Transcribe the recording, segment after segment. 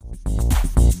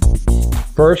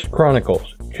1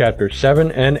 Chronicles, chapters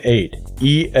 7 and 8,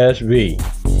 ESV.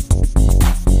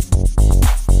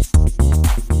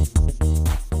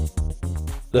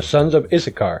 The sons of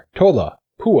Issachar, Tola,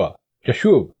 Puah,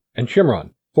 Jashub, and Shimron,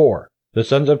 4. The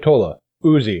sons of Tola,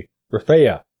 Uzi,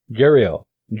 Rephaiah, Jeriel,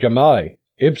 Jamai,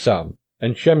 Ibsam,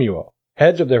 and Shemuel,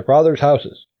 heads of their fathers'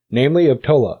 houses, namely of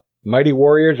Tola, mighty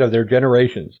warriors of their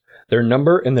generations, their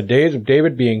number in the days of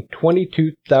David being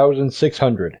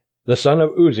 22,600. The son of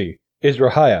Uzi,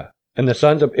 Izrahiah, and the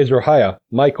sons of Izrahiah,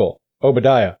 Michael,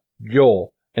 Obadiah,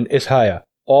 Joel, and Ishiah.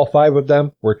 All 5 of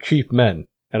them were chief men,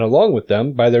 and along with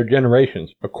them, by their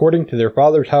generations, according to their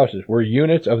fathers' houses, were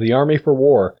units of the army for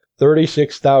war,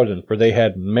 36,000, for they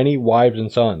had many wives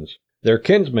and sons. Their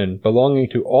kinsmen, belonging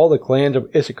to all the clans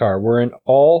of Issachar, were in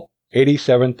all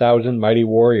 87,000 mighty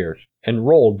warriors,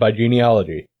 enrolled by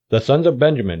genealogy. The sons of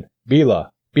Benjamin, Bela,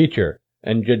 Becher,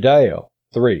 and Jediel,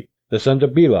 3. The sons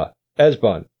of Bela,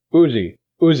 Esbon, Uzi,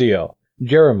 Uziel,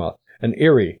 Jeremoth, and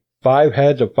Eri, 5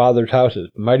 heads of fathers' houses,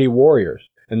 mighty warriors,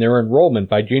 and their enrollment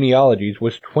by genealogies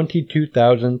was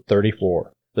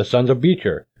 22,034. The sons of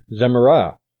Becher,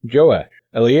 Zemariah, Joash,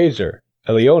 Eleazar,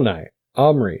 Elionai,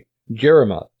 Omri,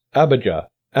 Jeremoth, Abijah,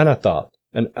 Anathoth,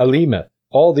 and Alemeth.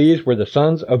 All these were the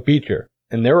sons of Becher,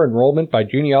 and their enrollment by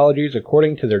genealogies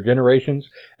according to their generations,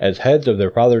 as heads of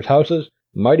their fathers' houses,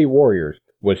 mighty warriors,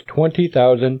 was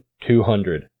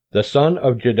 20,200. The son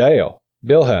of Jediel,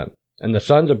 Bilhan, and the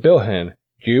sons of Bilhan,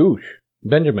 Jeush,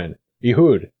 Benjamin,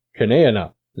 Ehud,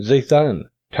 Chenaanah, Zathan,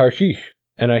 Tarshish,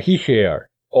 and Ahishaar.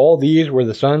 All these were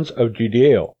the sons of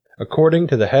Jediel, according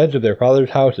to the heads of their fathers'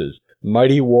 houses,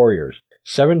 mighty warriors,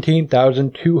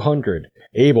 17,200,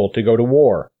 able to go to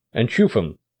war. And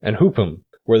Shupham and Hupham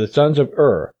were the sons of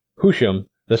Husham,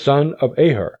 the son of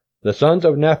Aher. The sons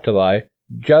of Naphtali,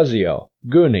 Jaziel,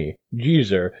 Guni,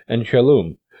 Jezer, and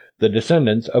Shallum, the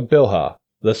descendants of Bilhah.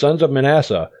 The sons of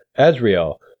Manasseh,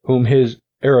 Azriel, whom his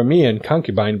Aramean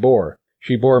concubine bore.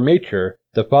 She bore Machir,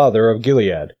 the father of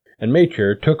Gilead. And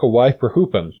Machir took a wife for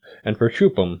Hupham, and for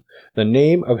Shupham the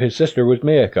name of his sister was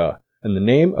Maacah, and the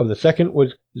name of the second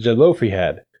was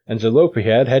Zelophehad. And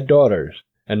Zelophehad had daughters.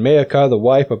 And Maacah, the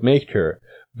wife of Machir,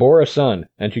 bore a son,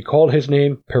 and she called his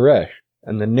name Peresh,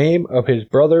 and the name of his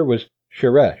brother was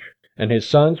Sheresh. And his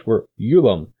sons were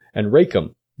Ulam, and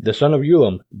Racham, the son of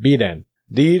Ulam, Bedan.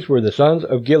 These were the sons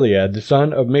of Gilead, the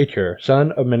son of Machir,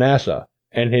 son of Manasseh.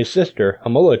 And his sister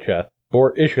Hammolecheth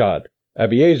bore Ishad,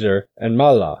 Abiezer, and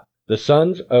Mahlah. The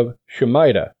sons of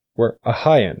Shemida were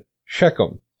Ahian,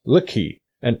 Shechem, Likhi,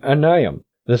 and Aniam.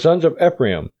 The sons of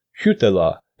Ephraim,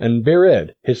 Shuthelah, and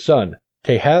Bered his son,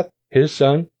 Tahath his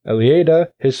son, Eliada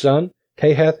his son,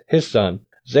 Tahath his son,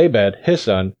 Zabad his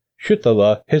son,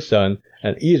 Shuthelah his son,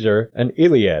 and Ezer and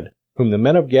Eliad, whom the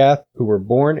men of Gath who were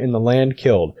born in the land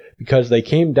killed, because they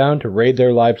came down to raid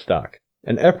their livestock.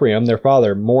 And Ephraim their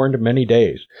father mourned many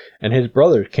days, and his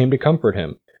brothers came to comfort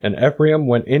him. And Ephraim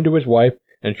went in to his wife,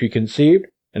 and she conceived,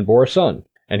 and bore a son.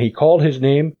 And he called his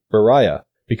name Beriah,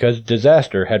 because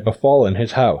disaster had befallen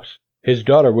his house. His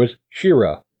daughter was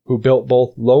Shirah, who built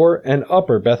both lower and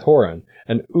upper Beth-horon,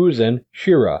 and Uzan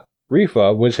Shirah.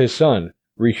 Repha was his son,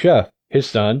 Resheph his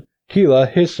son, Tela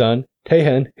his son,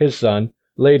 Tahan his son,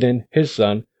 Ladan his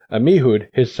son, Amihud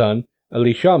his son,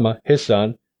 Elishama his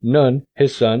son, Nun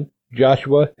his son,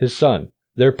 Joshua his son.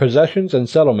 Their possessions and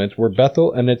settlements were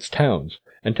Bethel and its towns,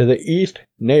 and to the east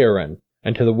Naaran,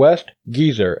 and to the west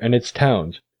Gezer and its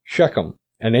towns, Shechem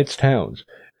and its towns,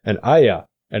 and Aiah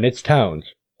and its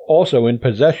towns. Also in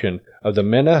possession of the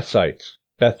Manassites,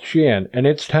 Bethshean and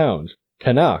its towns,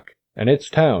 Tanakh and its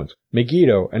towns,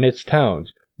 Megiddo and its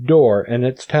towns, Dor and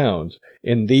its towns.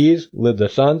 In these lived the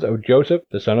sons of Joseph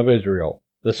the son of Israel.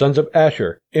 The sons of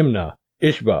Asher, Imnah,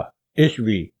 Ishva,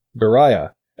 Ishvi,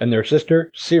 Beriah, and their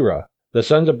sister Sirah. The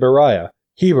sons of Beriah,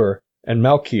 Heber and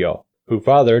Malchiel, who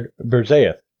fathered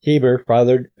Berzaeth. Heber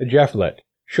fathered Japhlet,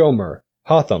 Shomer,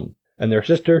 Hotham, and their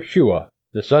sister Shua.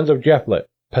 The sons of Japhlet,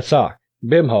 Pasach,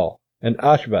 Bimhal, and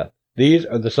Ashvath. These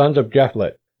are the sons of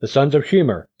Japhlet. The sons of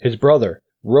Shemer, his brother,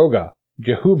 Roga,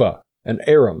 Jehubah, and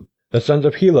Aram. The sons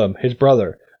of Helam, his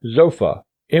brother, Zophah,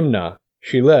 Imnah,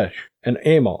 Shelesh, and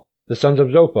Amal. The sons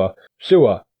of Zophah,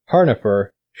 Sua,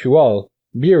 Harnepher, Shual,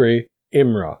 Beri,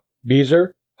 Imrah,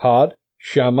 Bezer, Had,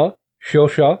 Shammah,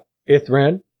 Shilshah,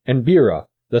 Ithran, and Bera.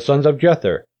 The sons of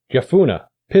Jether, Jephunneh,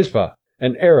 Pisvah,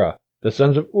 and Era. The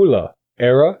sons of Ulah,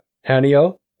 Era,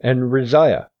 Haniel, and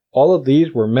Riziah. All of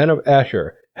these were men of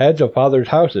Asher, heads of fathers'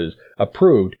 houses,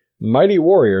 approved, mighty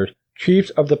warriors, chiefs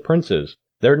of the princes.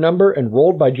 Their number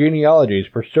enrolled by genealogies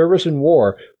for service in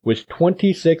war was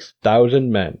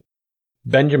 26,000 men.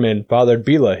 Benjamin fathered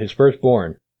Bela his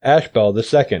firstborn, Ashbel the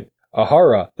second,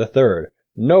 Ahara the third,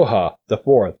 Noha the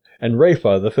fourth, and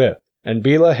Rapha the fifth. And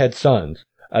Bela had sons,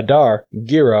 Adar,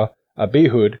 Gera,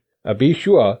 Abihud,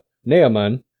 Abishua,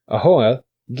 Naaman, Ahoah,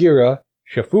 Gera,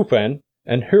 Shaphupan,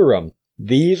 and Huram.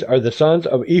 These are the sons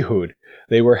of Ehud.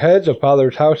 They were heads of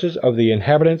fathers' houses of the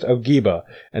inhabitants of Geba,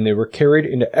 and they were carried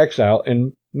into exile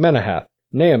in Manahath.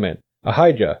 Naaman,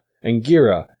 Ahijah, and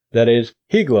Gera, that is,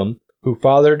 Heglam, who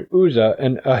fathered Uzzah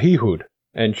and Ahihud.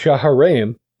 And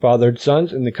Shaharaim fathered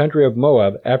sons in the country of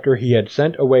Moab after he had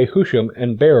sent away Husham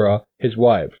and Berah his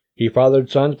wives. He fathered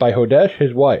sons by Hodesh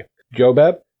his wife,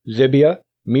 Jobab, Zibiah,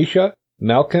 Mesha,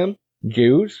 Malcham,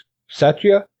 Jeuz,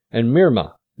 Satchia, and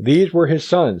Mirma. These were his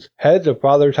sons, heads of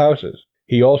fathers' houses.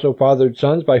 He also fathered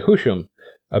sons by Husham,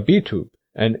 Abitub,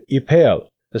 and Epal.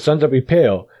 The sons of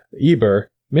Epal, Eber,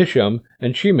 Misham,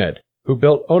 and Shemed, who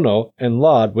built Ono and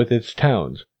Lod with its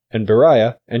towns, and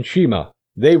Beriah and Shema.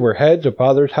 They were heads of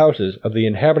fathers' houses of the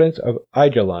inhabitants of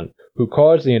Aijalon, who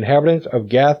caused the inhabitants of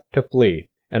Gath to flee,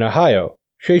 and Ahio,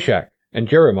 Shashak, and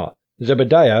Jeremoth.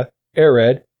 Zebediah,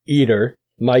 Ered, Eder,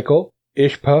 Michael,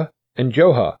 Ishpah, and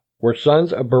Joha were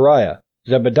sons of Beriah.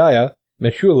 Zebediah,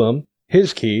 Meshullam,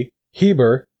 Hizki,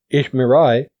 Heber,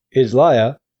 Ishmerai,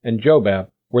 Isliah, and Jobab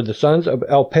were the sons of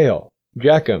Elpaal.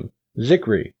 Jachim,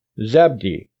 Zikri,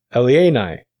 Zabdi,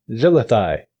 Elianai,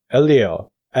 Zilithai, Eliel,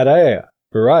 Adaiah,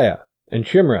 Beriah, and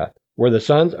Shimrath were the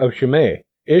sons of Shimei.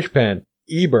 Ishpan,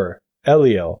 Eber,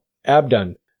 Eliel,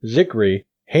 Abdon, Zikri,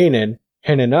 Hanan,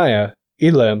 Hananiah,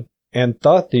 Elam, and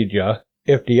Thothijah,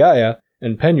 Ifdeiah,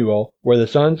 and Penuel were the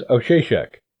sons of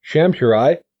Shashak.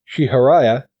 Shamsherai,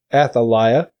 Shehariah,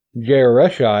 Athaliah,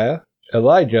 Jereshiah,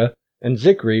 Elijah, and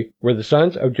Zikri were the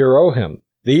sons of Jeroham.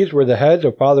 These were the heads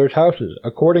of fathers' houses,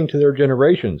 according to their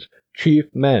generations, chief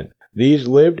men. These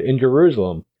lived in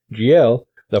Jerusalem. Jeiel,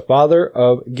 the father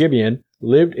of Gibeon,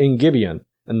 lived in Gibeon,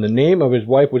 and the name of his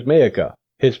wife was Maacah.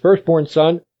 His firstborn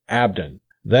son, Abdon.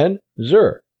 Then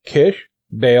Zur, Kish,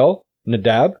 Baal,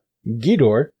 Nadab,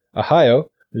 Gedor, Ahio,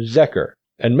 Zechar,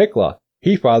 and Mikloth.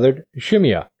 He fathered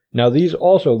Shimeah. Now these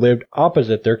also lived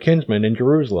opposite their kinsmen in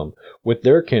Jerusalem, with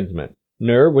their kinsmen.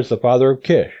 Ner was the father of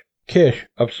Kish, Kish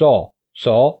of Saul,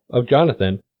 Saul of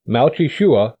Jonathan,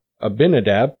 Malchishua,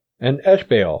 Abinadab, and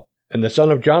Eshbaal. And the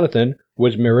son of Jonathan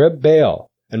was Merib-Baal,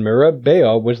 and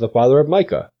Merib-Baal was the father of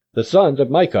Micah. The sons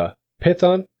of Micah,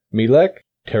 Pithon, Melech,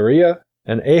 Teriah,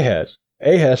 and Ahaz.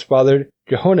 Ahaz fathered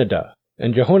Jehonadab,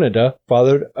 and Jehonadab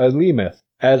fathered Alemeth,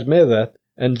 Asmaveth,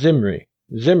 and Zimri.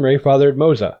 Zimri fathered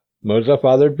Moza. Moza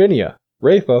fathered Biniah.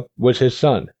 Rapha was his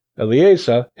son.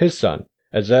 Eleazar his son.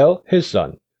 Azel his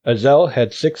son. Azel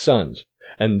had 6 sons,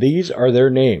 and these are their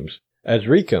names: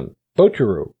 Azrikam,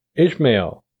 Bocheru,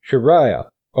 Ishmael, Shariah,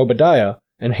 Obadiah,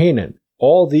 and Hanan.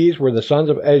 All these were the sons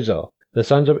of Azel, the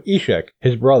sons of Eshek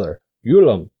his brother,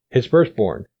 Ulam his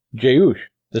firstborn, Jeush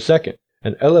the second,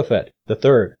 and Eliphet the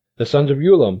third. The sons of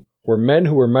Ulam were men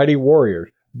who were mighty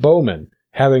warriors, bowmen,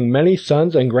 having many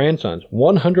sons and grandsons,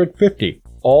 150.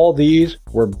 All these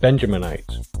were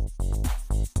Benjaminites.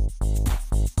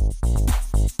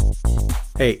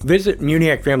 Hey, visit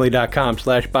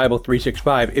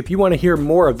MuniacFamily.com/Bible365 if you want to hear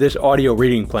more of this audio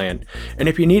reading plan. And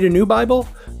if you need a new Bible,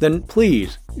 then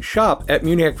please shop at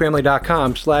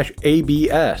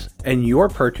MuniacFamily.com/ABS, and your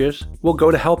purchase will go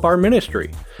to help our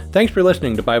ministry. Thanks for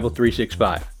listening to Bible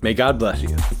 365. May God bless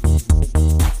you.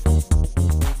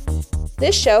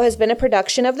 This show has been a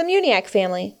production of the Muniac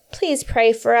family. Please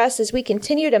pray for us as we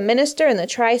continue to minister in the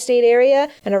tri-state area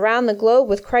and around the globe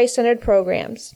with Christ-centered programs.